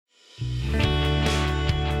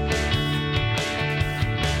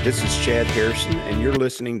This is Chad Harrison, and you're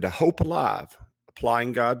listening to Hope Alive,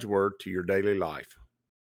 applying God's Word to your daily life.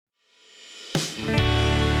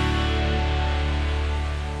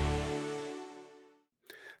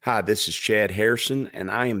 Hi, this is Chad Harrison, and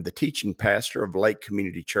I am the teaching pastor of Lake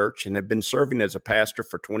Community Church and have been serving as a pastor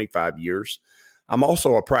for 25 years. I'm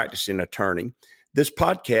also a practicing attorney. This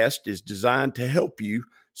podcast is designed to help you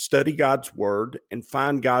study God's Word and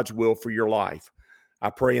find God's will for your life. I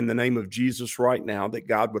pray in the name of Jesus right now that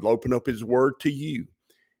God would open up His Word to you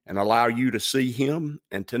and allow you to see Him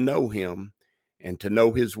and to know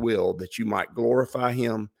His will, that you might glorify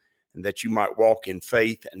Him and that you might walk in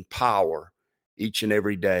faith and power each and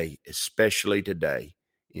every day, especially today,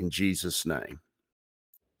 in Jesus' name.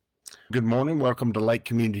 Good morning. Welcome to Lake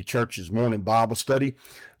Community Church's morning Bible study.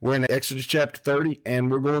 We're in Exodus chapter 30, and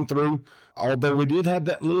we're going through, although we did have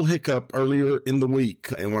that little hiccup earlier in the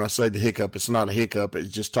week. And when I say the hiccup, it's not a hiccup. It's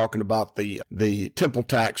just talking about the temple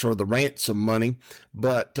tax or the ransom money.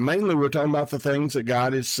 But mainly we're talking about the things that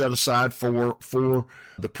God has set aside for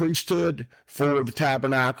the priesthood, for the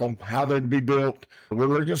tabernacle, how they're to be built.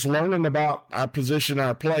 We're just learning about our position,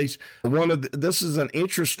 our place. This is an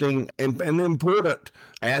interesting and important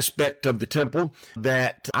aspect of the temple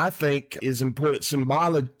that I think is important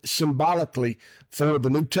symbolically for the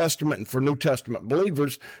New Testament and for New Testament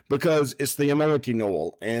believers, because it's the anointing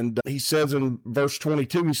oil. And he says in verse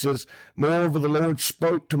 22, he says, "Moreover, the Lord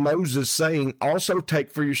spoke to Moses, saying, also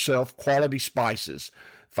take for yourself quality spices,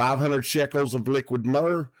 500 shekels of liquid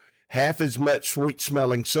myrrh, half as much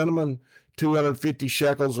sweet-smelling cinnamon, 250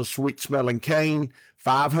 shekels of sweet-smelling cane,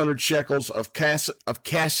 500 shekels of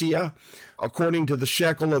cassia, according to the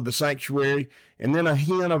shekel of the sanctuary, and then a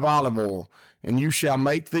hin of olive oil. And you shall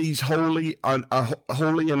make these holy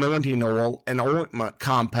anointing oil and ointment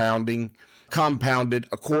compounded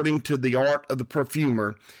according to the art of the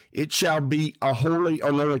perfumer. It shall be a holy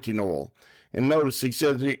anointing oil." And notice he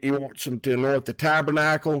says he wants them to anoint the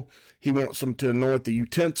tabernacle. He wants them to anoint the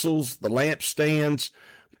utensils, the lampstands,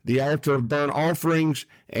 the altar of burnt offerings,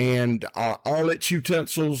 and all its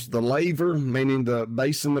utensils, the laver, meaning the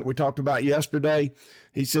basin that we talked about yesterday.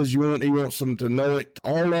 He says he wants them to anoint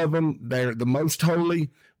all of them. They're the most holy.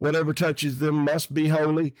 Whatever touches them must be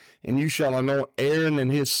holy. And you shall anoint Aaron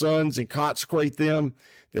and his sons and consecrate them,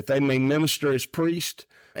 that they may minister as priests.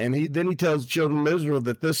 And then he tells the children of Israel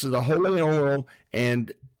that this is a holy oil,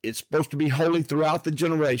 and it's supposed to be holy throughout the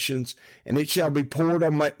generations, and it shall be poured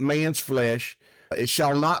on man's flesh. It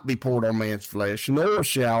shall not be poured on man's flesh, nor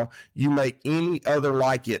shall you make any other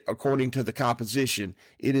like it according to the composition.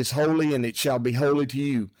 It is holy, and it shall be holy to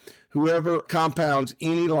you. Whoever compounds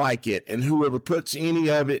any like it, and whoever puts any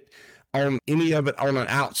of it on an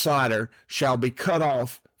outsider shall be cut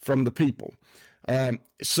off from the people.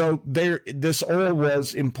 So this oil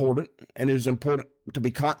was important, and it was important to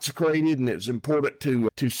be consecrated, and it was important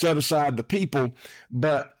to set aside the people.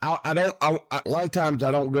 But a lot of times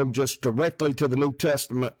I don't go just directly to the New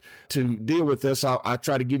Testament to deal with this. I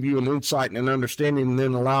try to give you an insight and an understanding,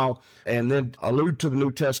 and then allude to the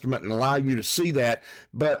New Testament and allow you to see that.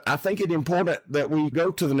 But I think it's important that we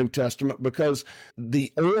go to the New Testament, because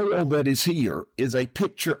the oil that is here is a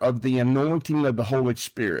picture of the anointing of the Holy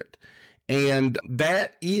Spirit. And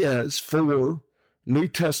that is for New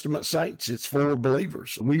Testament saints. It's for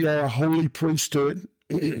believers. We are a holy priesthood.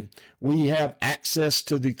 We have access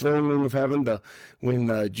to the throne room of heaven.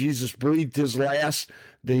 When Jesus breathed his last,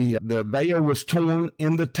 the veil was torn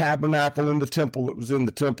in the tabernacle, in the temple. It was in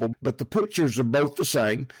the temple, but the pictures are both the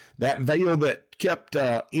same. That veil that kept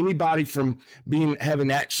anybody from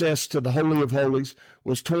having access to the Holy of Holies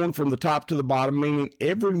was torn from the top to the bottom, meaning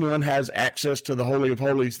everyone has access to the Holy of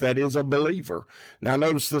Holies that is a believer. Now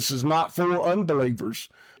notice, this is not for unbelievers.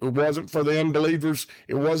 It wasn't for the unbelievers.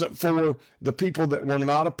 It wasn't for the people that were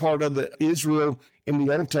not a part of the Israel in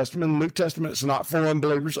the Old Testament. In the New Testament, it's not for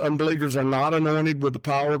unbelievers. Unbelievers are not anointed with the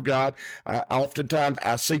power of God. Oftentimes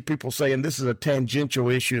I see people saying this is a tangential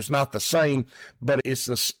issue. It's not the same, but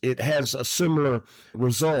it has a similar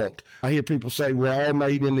result. I hear people say we're all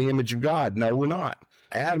made in the image of God. No, we're not.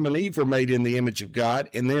 Adam and Eve were made in the image of God,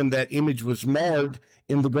 and then that image was marred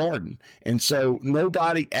in the garden. And so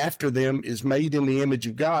nobody after them is made in the image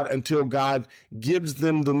of God until God gives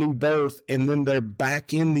them the new birth, and then they're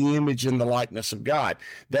back in the image and the likeness of God.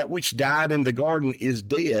 That which died in the garden is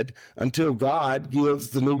dead until God gives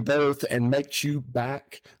the new birth and makes you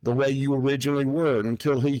back the way you originally were,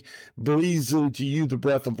 until he breathes into you the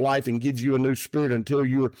breath of life and gives you a new spirit, until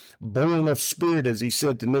you're born of spirit, as he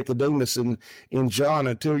said to Nicodemus in John.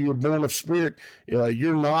 Until you're born of spirit,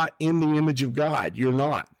 you're not in the image of God. You're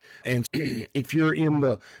not. And if you're in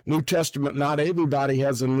the New Testament, not everybody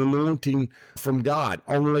has an anointing from God.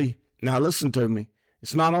 Now listen to me,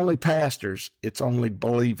 it's not only pastors, it's only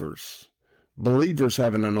believers. Believers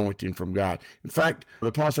have an anointing from God. In fact, the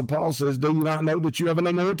Apostle Paul says, do you not know that you have an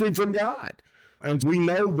anointing from God? And we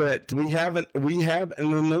know that we have an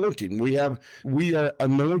anointing. We are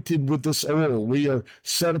anointed with this oil. We are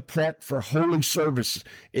set apart for holy service.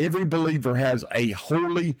 Every believer has a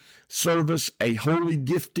holy service, a holy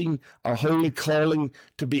gifting, a holy calling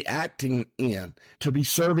to be acting in, to be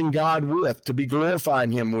serving God with, to be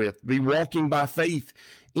glorifying him with, to be walking by faith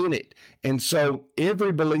in it. And so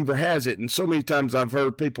every believer has it. And so many times I've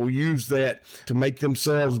heard people use that to make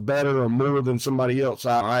themselves better or more than somebody else.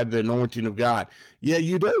 I have the anointing of God. Yeah,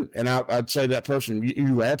 you do. And I'd say that person,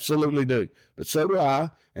 you absolutely do. But so do I.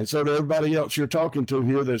 And so do everybody else you're talking to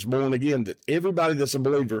here that's born again, that everybody that's a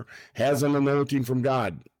believer has an anointing from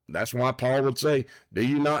God. That's why Paul would say, do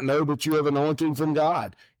you not know that you have an anointing from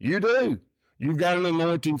God? You do. You've got an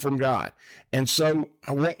anointing from God. And so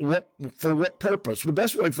for what purpose? The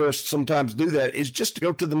best way for us to sometimes do that is just to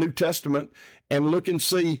go to the New Testament and look and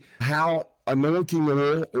see how anointing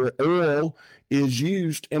oil is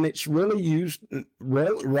used, and it's really used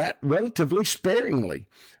relatively sparingly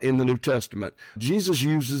in the New Testament. Jesus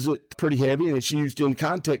uses it pretty heavy, and it's used in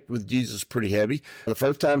context with Jesus pretty heavy. The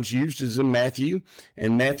first time it's used is in Matthew.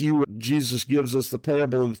 In Matthew, Jesus gives us the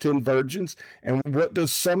parable of the 10 virgins, and what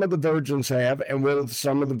does some of the virgins have, and what do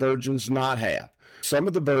some of the virgins not have? Some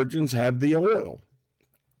of the virgins have the oil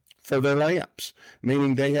for their lamps,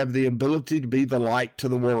 meaning they have the ability to be the light to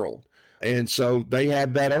the world. And so they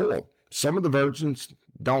have that oil. Some of the virgins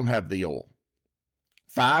don't have the oil.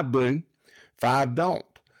 5 do, 5 don't.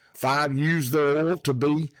 5 use their oil to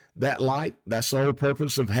be that light. That's the whole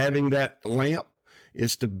purpose of having that lamp,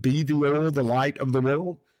 is to be the oil, the light of the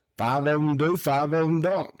world. 5 of them do, 5 of them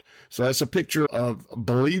don't. So that's a picture of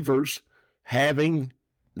believers having.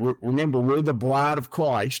 Remember, we're the bride of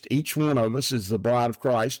Christ. Each one of us is the bride of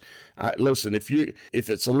Christ. Listen, if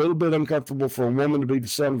it's a little bit uncomfortable for a woman to be the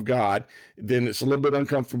son of God, then it's a little bit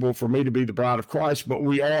uncomfortable for me to be the bride of Christ. But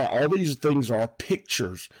we are. All these things are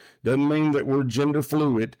pictures. Doesn't mean that we're gender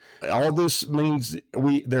fluid. All this means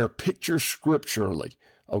they're pictures scripturally.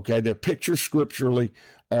 Okay, they're pictures scripturally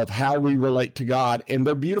of how we relate to God, and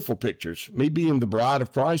they're beautiful pictures. Me being the bride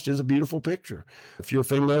of Christ is a beautiful picture. If you're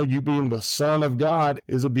female, you being the son of God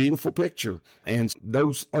is a beautiful picture. And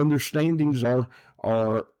those understandings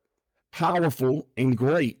are powerful and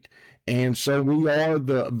great. And so we are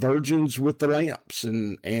the virgins with the lamps,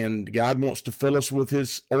 and God wants to fill us with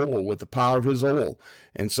his oil, with the power of his oil.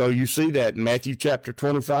 And so you see that in Matthew chapter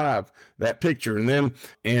 25, that picture. And then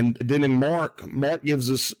in Mark gives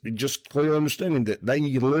us just clear understanding that they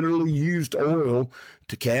literally used oil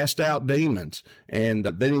to cast out demons. And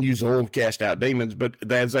they didn't use oil to cast out demons,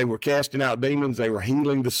 but as they were casting out demons, they were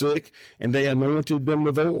healing the sick, and they anointed them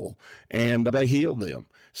with oil, and they healed them.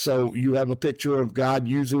 So you have a picture of God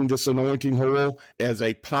using this anointing oil as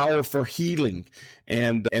a power for healing.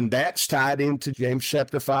 And that's tied into James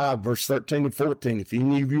chapter 5, verse 13 and 14. If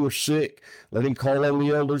any of you are sick, let him call on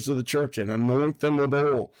the elders of the church and anoint them with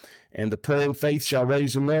oil. And the prayer of faith shall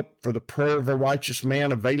raise them up, for the prayer of a righteous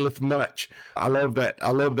man availeth much. I love that.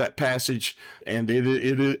 I love that passage. And it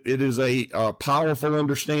is a powerful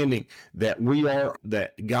understanding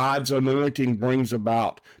that God's anointing brings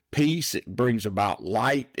about peace, it brings about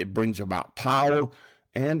light, it brings about power,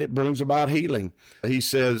 and it brings about healing. He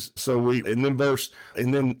says, and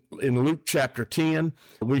then in Luke chapter 10,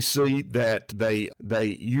 we see that they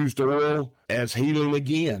used oil as healing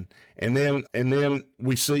again. And then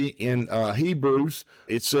we see in Hebrews,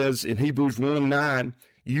 it says in Hebrews 1:9,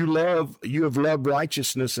 you have loved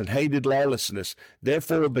righteousness and hated lawlessness.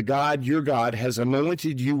 Therefore, the God, your God, has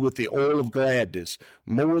anointed you with the oil of gladness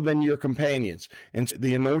more than your companions. And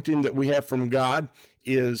the anointing that we have from God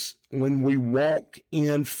is when we walk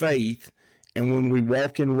in faith and when we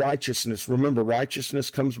walk in righteousness. Remember,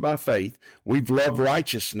 righteousness comes by faith. We've loved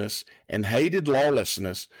righteousness and hated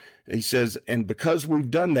lawlessness. He says, and because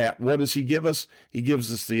we've done that, what does he give us? He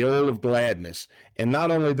gives us the oil of gladness. And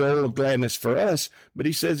not only the oil of gladness for us, but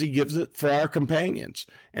he says he gives it for our companions.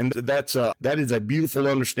 And that is a beautiful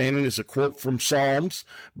understanding. It's a quote from Psalms,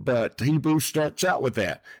 but Hebrews starts out with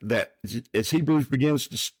that as Hebrews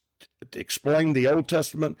begins explain the Old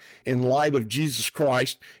Testament in light of Jesus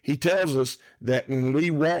Christ, he tells us that when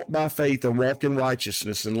we walk by faith and walk in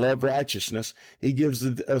righteousness and love righteousness, he gives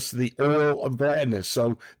us the oil of gladness.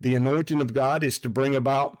 So the anointing of God is to bring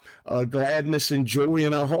about gladness and joy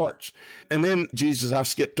in our hearts. And then Jesus, I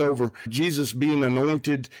skipped over, Jesus being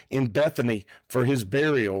anointed in Bethany for his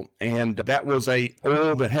burial, and that was a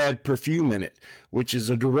oil that had perfume in it, which is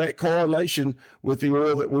a direct correlation with the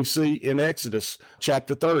oil that we see in Exodus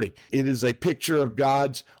chapter 30. It is a picture of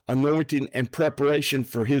God's anointing and preparation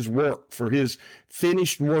for his work, for his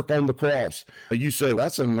finished work on the cross. You say,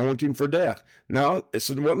 that's an anointing for death. No, it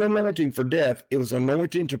wasn't an anointing for death. It was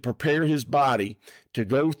anointing to prepare his body to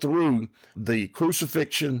go through the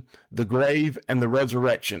crucifixion, the grave, and the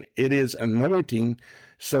resurrection. It is anointing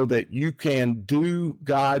so that you can do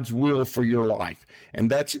God's will for your life. And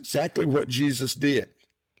that's exactly what Jesus did.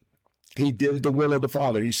 He did the will of the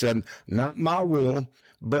Father. He said, not my will,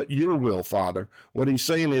 but your will, Father. What he's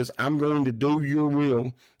saying is, I'm going to do your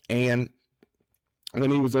will. And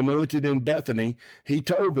when he was anointed in Bethany, he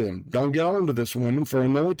told them, don't get on to this woman for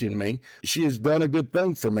anointing me. She has done a good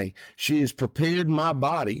thing for me. She has prepared my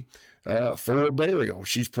body for burial.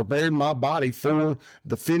 She's prepared my body for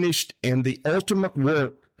the finished and the ultimate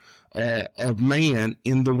work of man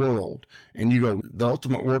in the world. And you go, the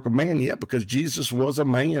ultimate work of man? Yeah, because Jesus was a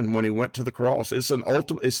man when he went to the cross. It's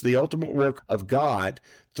the ultimate work of God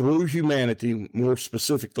through humanity, more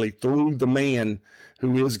specifically through the man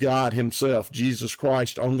who is God himself, Jesus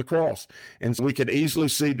Christ, on the cross. And so we could easily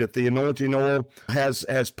see that the anointing oil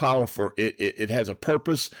has power for it. It has a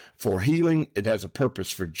purpose for healing. It has a purpose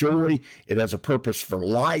for joy. It has a purpose for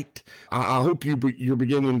light. I hope you're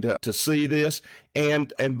beginning to see this.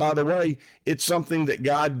 And by the way, it's something that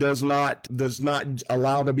God does not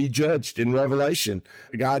allow to be judged in Revelation.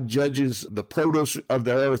 God judges the produce of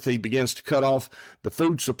the earth. He begins to cut off the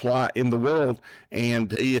food supply in the world,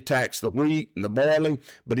 and he attacks the wheat and the barley.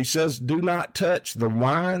 But he says, do not touch the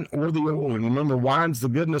wine or the oil. And remember, wine's the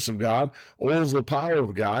goodness of God, oil's the power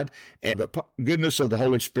of God, and the goodness of the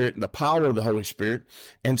Holy Spirit and the power of the Holy Spirit.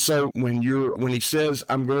 And so when he says,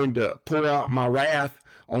 I'm going to pour out my wrath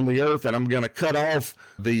on the earth, and I'm going to cut off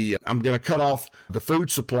the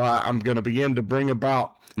food supply, I'm going to begin to bring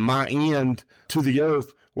about my end to the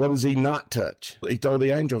earth. What does he not touch? He told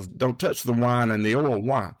the angels, don't touch the wine and the oil.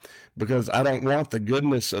 Why? Because I don't want the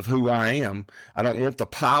goodness of who I am. I don't want the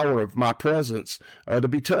power of my presence to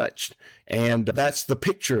be touched. And that's the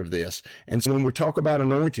picture of this. And so when we talk about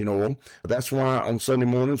anointing oil, that's why on Sunday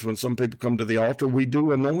mornings when some people come to the altar, we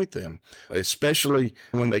do anoint them, especially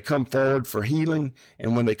when they come forward for healing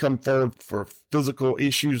and when they come forward for physical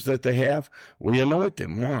issues that they have, we anoint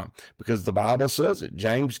them. Why? Because the Bible says it.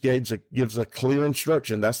 James gives a clear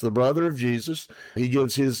instruction. That's the brother of Jesus. He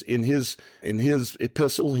gives in his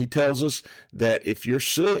epistle, he tells us that if you're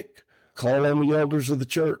sick, call on the elders of the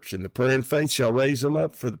church, and the prayer and faith shall raise them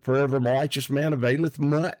up, for the prayer of a righteous man availeth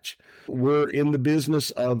much. We're in the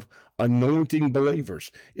business of anointing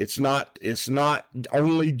believers. It's not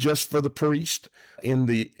only just for the priest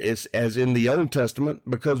as in the Old Testament,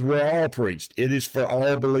 because we're all priests. It is for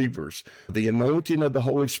all believers. The anointing of the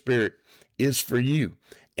Holy Spirit is for you,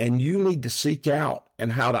 and you need to seek out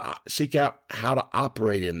how to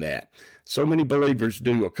operate in that. So many believers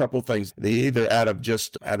do a couple things. They either out of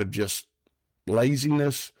just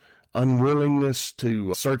laziness, unwillingness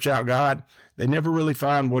to search out God, they never really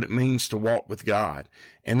find what it means to walk with God.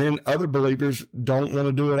 And then other believers don't want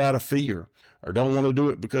to do it out of fear, or don't want to do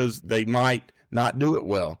it because they might not do it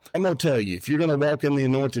well. I'm going to tell you, if you're going to walk in the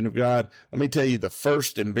anointing of God, let me tell you the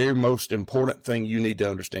first and very most important thing you need to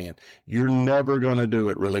understand. You're never going to do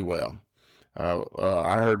it really well.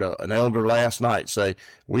 I heard an elder last night say,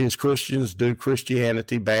 we as Christians do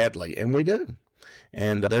Christianity badly, and we do.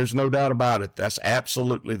 And there's no doubt about it. That's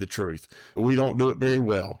absolutely the truth. We don't do it very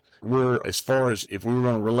well. As far as if we were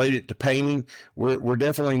going to relate it to painting, we're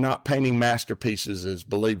definitely not painting masterpieces as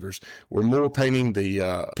believers. We're more painting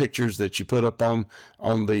the pictures that you put up on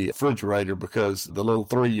the refrigerator because the little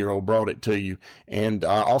 3-year-old brought it to you. And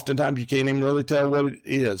oftentimes you can't even really tell what it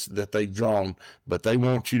is that they've drawn, but they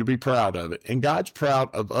want you to be proud of it. And God's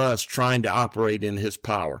proud of us trying to operate in his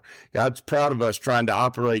power. God's proud of us trying to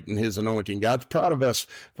operate in his anointing. God's proud of us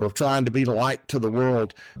for trying to be light to the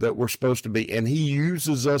world that we're supposed to be. And he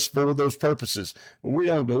uses us for those purposes. We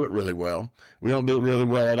don't do it really well. We don't do it really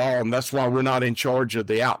well at all. And that's why we're not in charge of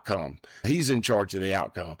the outcome. He's in charge of the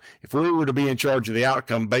outcome. If we were to be in charge of the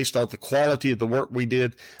outcome based on the quality of the work we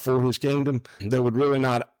did for his kingdom, there would really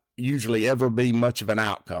not usually ever be much of an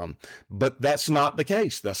outcome. But that's not the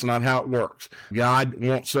case. That's not how it works. God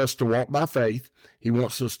wants us to walk by faith. He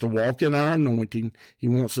wants us to walk in our anointing. He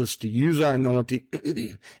wants us to use our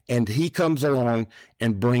anointing. And he comes along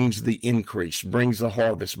and brings the increase, brings the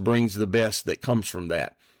harvest, brings the best that comes from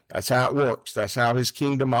that. That's how it works. That's how his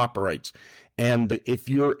kingdom operates. And if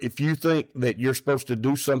you think that you're supposed to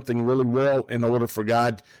do something really well in order for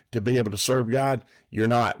God to be able to serve God, you're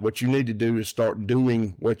not. What you need to do is start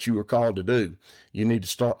doing what you were called to do. You need to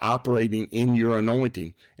start operating in your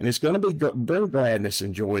anointing. And it's going to bring gladness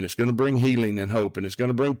and joy, and it's going to bring healing and hope, and it's going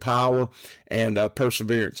to bring power and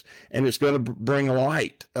perseverance. And it's going to bring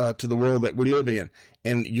light to the world that we live in.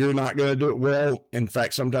 And you're not going to do it well. In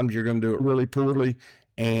fact, sometimes you're going to do it really poorly.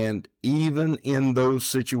 And even in those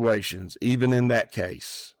situations, even in that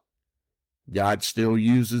case, God still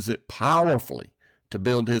uses it powerfully to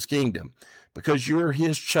build his kingdom, because you're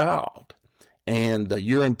his child and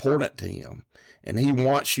you're important to him. And he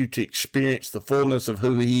wants you to experience the fullness of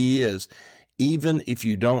who he is, even if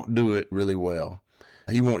you don't do it really well.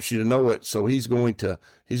 He wants you to know it. So he's going to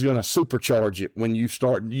supercharge it when you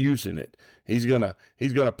start using it. He's going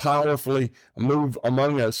to powerfully move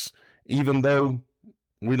among us, even though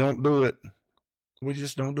we don't do it. We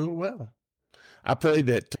just don't do it well. I pray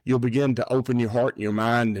that you'll begin to open your heart and your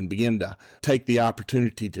mind and begin to take the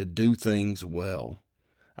opportunity to do things well.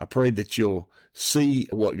 I pray that you'll see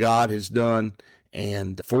what God has done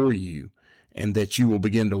and for you, and that you will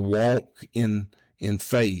begin to walk in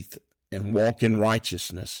faith and walk in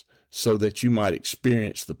righteousness, so that you might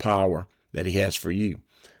experience the power that he has for you.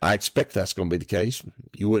 I expect that's going to be the case.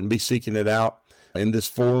 You wouldn't be seeking it out in this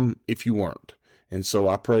forum if you weren't. And so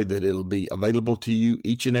I pray that it'll be available to you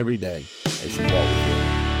each and every day as you walk with him.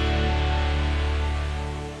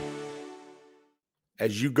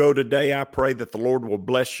 As you go today, I pray that the Lord will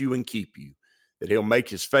bless you and keep you, that he'll make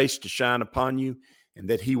his face to shine upon you, and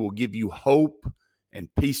that he will give you hope and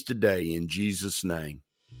peace today in Jesus' name.